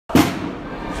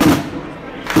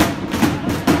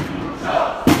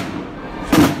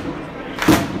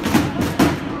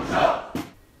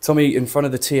Tommy, in front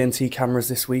of the TNT cameras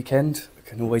this weekend,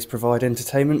 can always provide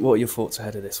entertainment. What are your thoughts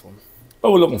ahead of this one?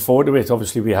 Well, we're looking forward to it.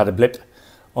 Obviously, we had a blip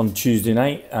on Tuesday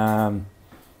night,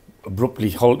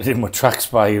 abruptly halted in my tracks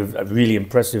by a really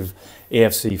impressive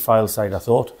AFC file side, I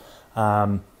thought.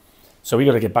 So we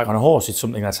got to get back on a horse. It's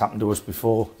something that's happened to us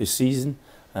before this season,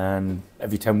 and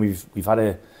every time we've had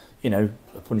a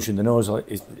punch in the nose,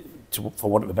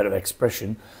 for want of a better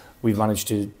expression, we've managed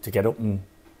to get up and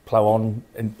plough on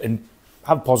and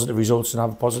have positive results and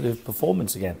have a positive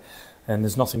performance again. And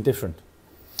there's nothing different.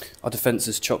 Our defence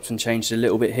has chopped and changed a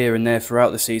little bit here and there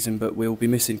throughout the season, but we'll be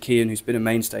missing Kean, who's been a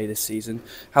mainstay this season.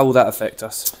 How will that affect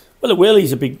us? Well, it will.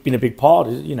 He's been a big part.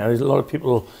 You know, a lot of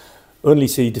people only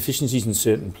see deficiencies in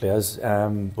certain players,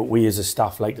 but we as a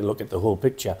staff like to look at the whole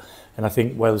picture. And I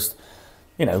think whilst,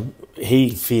 he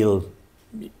feel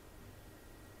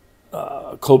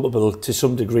culpable to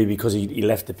some degree because he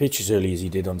left the pitch as early as he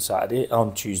did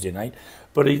on Tuesday night.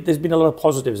 But there's been a lot of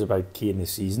positives about Kean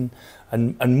this season,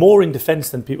 and more in defence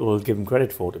than people will give him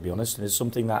credit for, to be honest. And it's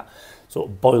something that sort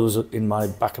of boils in my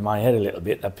back of my head a little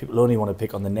bit, that people only want to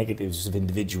pick on the negatives of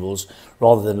individuals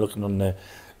rather than looking on the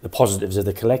positives of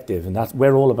the collective. And that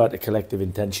we're all about the collective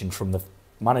intention from the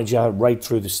manager right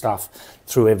through the staff,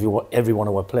 through every one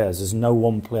of our players. There's no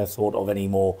one player thought of any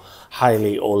more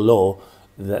highly or low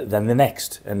than the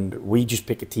next, and we just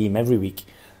pick a team every week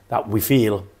that we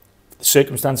feel the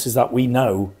circumstances that we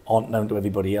know aren't known to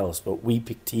everybody else, but we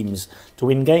pick teams to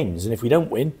win games, and if we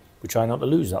don't win, we try not to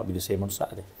lose. That'll be the same on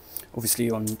Saturday.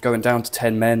 Obviously, on going down to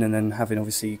 10 men and then having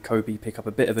obviously Kobe pick up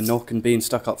a bit of a knock and being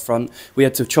stuck up front, we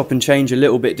had to chop and change a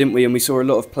little bit, didn't we? And we saw a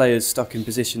lot of players stuck in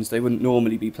positions they wouldn't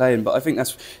normally be playing. But I think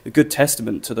that's a good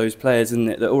testament to those players, isn't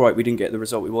it? That, all right, we didn't get the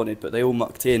result we wanted, but they all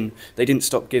mucked in. They didn't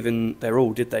stop giving their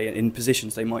all, did they, in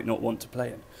positions they might not want to play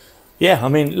in? Yeah, I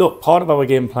mean, look, part of our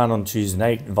game plan on Tuesday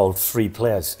night involved 3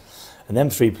 players. And them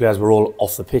 3 players were all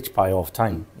off the pitch by half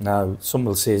time. Now, some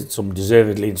will say some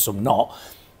deservedly and some not.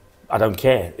 I don't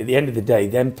care. At the end of the day,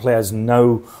 them players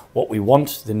know what we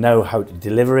want, they know how to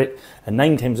deliver it, and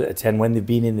 9 times out of 10, when they've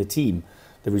been in the team,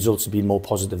 the results have been more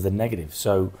positive than negative.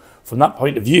 So from that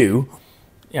point of view,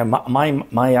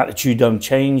 my attitude don't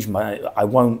change. I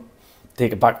won't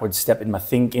take a backward step in my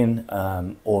thinking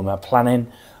or my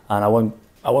planning, and I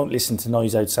won't listen to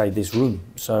noise outside this room.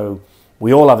 So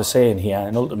we all have a say in here,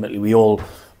 and ultimately we all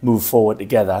move forward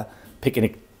together, picking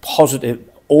a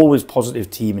always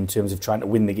positive team in terms of trying to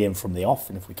win the game from the off.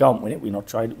 And if we can't win it, we'll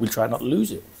try not to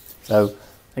lose it. So,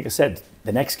 like I said,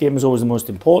 the next game is always the most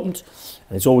important,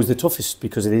 and it's always the toughest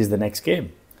because it is the next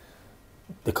game.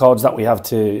 The cards that we have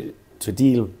to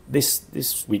deal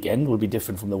this weekend will be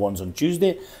different from the ones on Tuesday,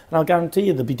 and I'll guarantee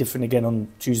you they'll be different again on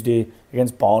Tuesday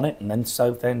against Barnet and then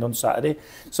Southend on Saturday.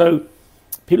 So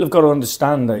people have got to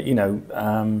understand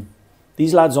that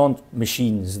these lads aren't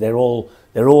machines. They're all.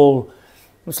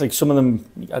 It's like some of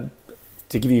them,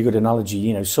 to give you a good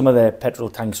analogy, some of their petrol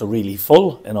tanks are really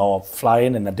full and are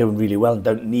flying and they're doing really well and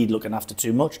don't need looking after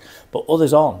too much, but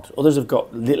others aren't. Others have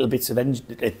got little bits of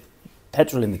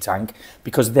petrol in the tank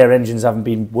because their engines haven't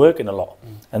been working a lot.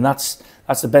 And that's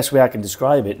the best way I can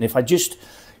describe it. And if I just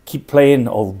keep playing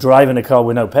or driving a car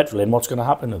with no petrol in, what's going to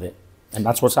happen with it? And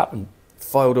that's what's happened.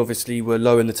 Fylde obviously were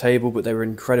low in the table, but they were in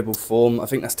incredible form. I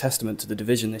think that's testament to the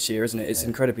division this year, isn't it? It's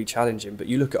incredibly challenging. But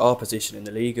you look at our position in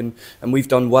the league, and we've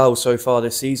done well so far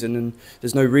this season, and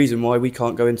there's no reason why we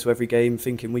can't go into every game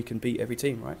thinking we can beat every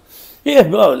team, right? Yeah,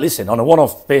 well, listen, on a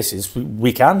one-off basis,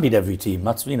 we can beat every team.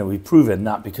 That's we've proven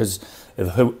that because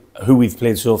of who we've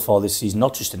played so far this season,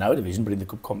 not just in our division, but in the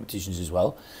cup competitions as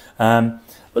well. But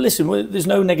listen, there's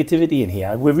no negativity in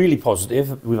here. We're really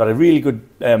positive. We've had a really good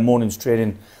morning's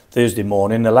training Thursday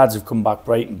morning. The lads have come back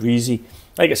bright and breezy.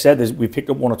 Like I said, we picked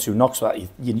up 1 or 2 knocks that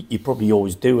you probably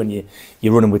always do when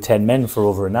you're running with 10 men for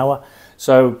over an hour.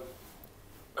 So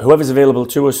whoever's available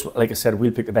to us, like I said,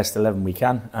 we'll pick the best 11 we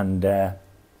can, and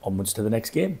onwards to the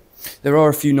next game. There are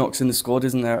a few knocks in the squad,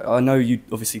 isn't there? I know you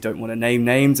obviously don't want to name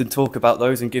names and talk about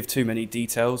those and give too many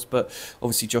details, but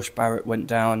obviously Josh Barrett went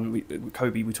down.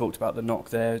 Kobe, we talked about the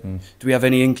knock there. Do we have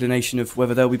any inclination of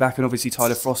whether they'll be back? And obviously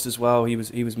Tyler Frost as well, he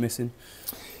was missing.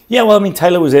 Yeah, well, I mean,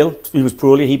 Tyler was ill. He was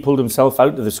poorly. He pulled himself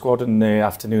out of the squad in the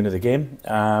afternoon of the game.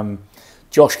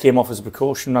 Josh came off as a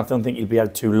precaution. I don't think he'll be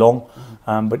out too long.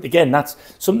 But again,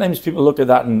 sometimes people look at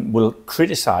that and will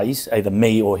criticise either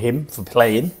me or him for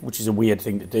playing, which is a weird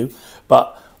thing to do.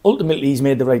 But ultimately, he's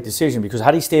made the right decision, because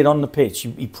had he stayed on the pitch,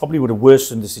 he probably would have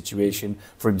worsened the situation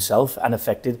for himself and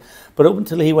affected. But up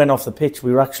until he went off the pitch,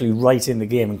 we were actually right in the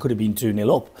game and could have been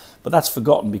 2-0 up. But that's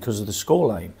forgotten because of the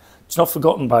scoreline. It's not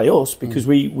forgotten by us because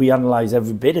we analyse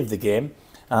every bit of the game.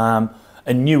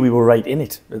 and knew we were right in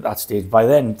it at that stage. By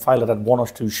then, Fylde had 1 or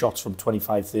 2 shots from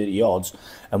 25, 30 yards,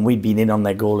 and we'd been in on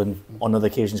their goal, and on other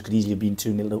occasions could easily have been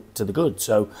 2-0 to the good.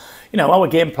 So, you know, our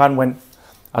game plan went,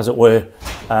 as it were,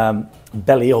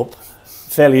 belly up,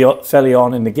 fairly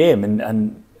on in the game,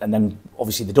 and then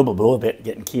obviously the double blow, a bit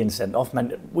getting Keane sent off,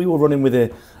 meant we were running with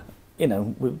a, you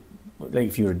know, like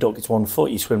if you're a duck, it's 1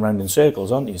 foot, you swim around in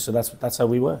circles, aren't you? So that's how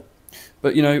we were.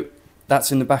 But, you know,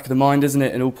 that's in the back of the mind, isn't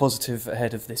it? And all positive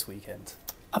ahead of this weekend.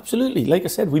 Absolutely. Like I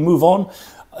said, we move on.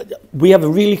 We have a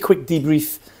really quick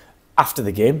debrief after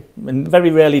the game, and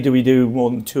very rarely do we do more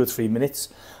than 2 or 3 minutes.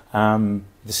 The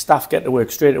staff get to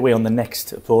work straight away on the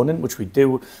next opponent, which we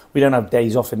do. We don't have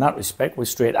days off in that respect. We're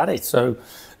straight at it. So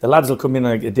the lads will come in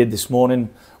like they did this morning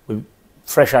with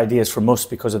fresh ideas from us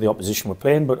because of the opposition we're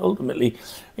playing. But ultimately,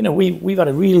 you know, we've had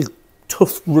a real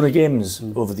tough run of games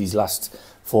over these last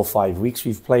 4 or 5 weeks.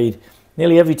 We've played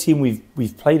nearly every team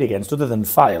we've played against, other than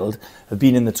Fylde, have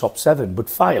been in the top 7. But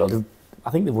Fylde, I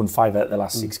think they've won 5 out of the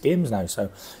last 6 games now.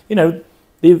 So, you know,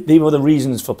 they were the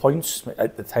reasons for points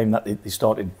at the time that they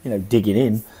started, you know, digging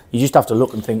in. You just have to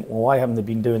look and think, well, why haven't they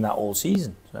been doing that all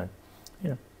season? So.